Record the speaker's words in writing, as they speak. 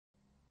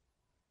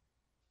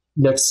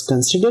Let's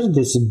consider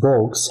this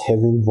box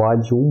having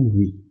volume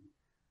V.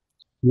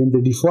 When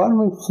the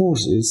deforming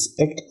forces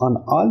act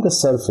on all the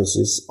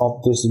surfaces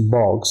of this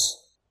box,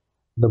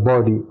 the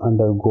body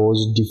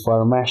undergoes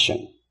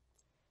deformation.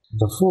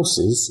 The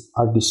forces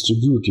are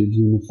distributed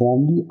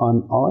uniformly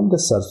on all the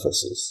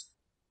surfaces.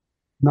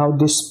 Now,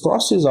 this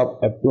process of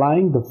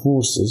applying the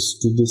forces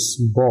to this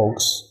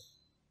box,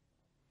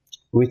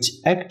 which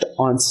act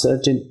on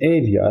certain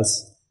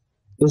areas,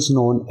 is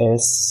known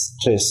as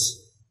stress.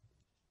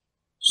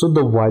 So,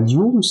 the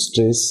volume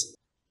stress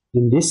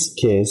in this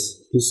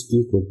case is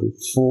equal to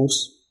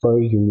force per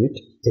unit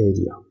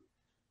area.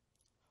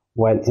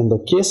 While in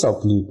the case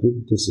of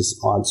liquid, this is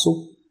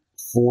also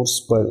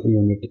force per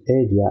unit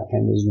area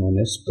and is known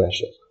as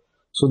pressure.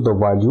 So the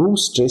volume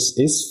stress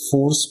is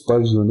force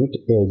per unit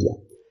area.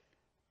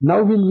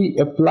 Now when we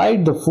apply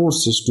the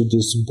forces to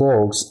this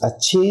box, a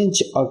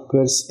change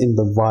occurs in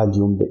the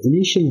volume. The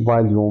initial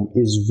volume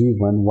is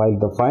V1 while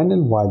the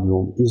final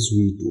volume is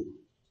V2.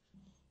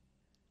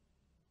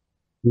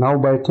 Now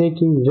by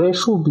taking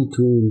ratio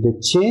between the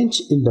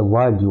change in the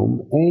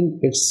volume and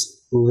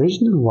its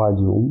original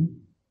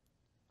volume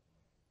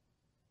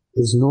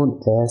is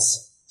known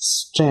as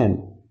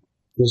strain,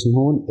 is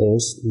known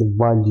as the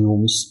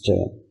volume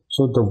strain.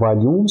 So the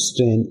volume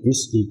strain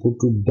is equal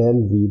to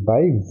del V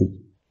by V.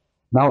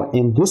 Now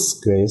in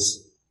this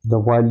case, the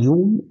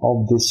volume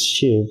of this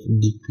shape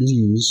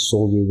decreases,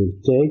 so we will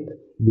take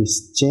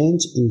this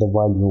change in the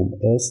volume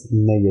as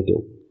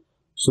negative.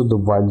 So the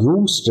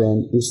volume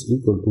strain is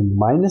equal to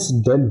minus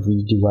del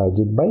V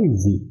divided by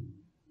V.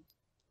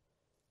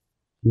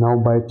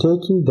 Now by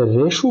taking the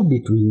ratio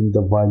between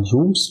the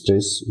volume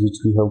stress, which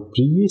we have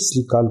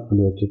previously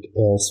calculated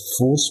as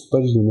force per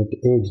unit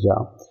area,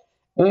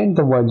 and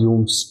the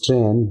volume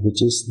strain,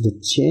 which is the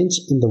change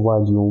in the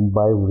volume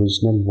by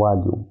original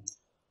volume.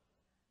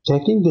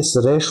 Taking this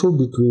ratio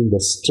between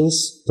the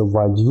stress, the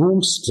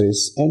volume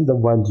stress and the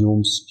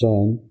volume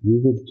strain,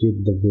 we will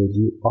get the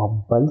value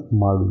of bulk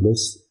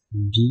modulus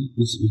B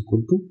is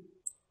equal to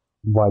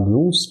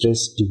volume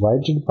stress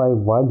divided by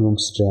volume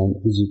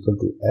strain is equal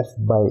to F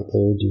by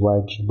A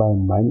divided by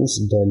minus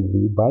del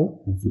V by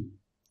V.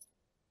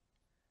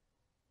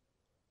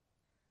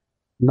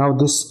 Now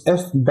this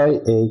F by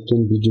A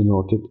can be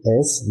denoted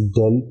as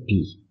del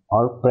P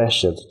or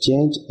pressure,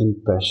 change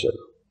in pressure.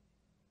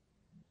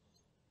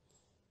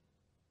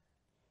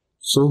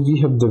 So we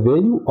have the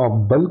value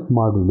of bulk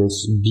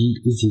modulus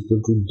B is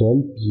equal to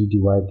del P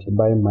divided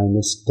by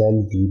minus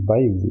del V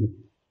by V,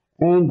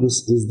 and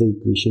this is the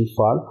equation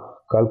for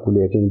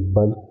calculating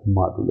bulk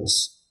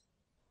modulus.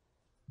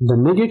 The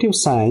negative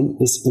sign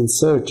is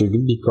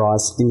inserted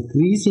because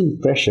increase in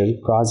pressure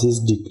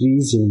causes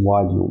decrease in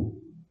volume.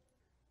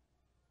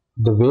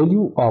 The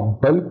value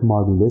of bulk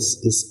modulus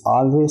is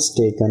always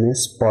taken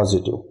as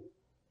positive.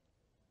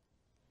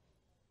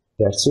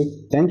 That's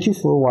it. Thank you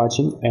for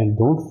watching and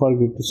don't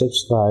forget to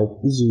subscribe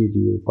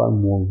easyedu for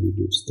more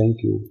videos.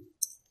 Thank you.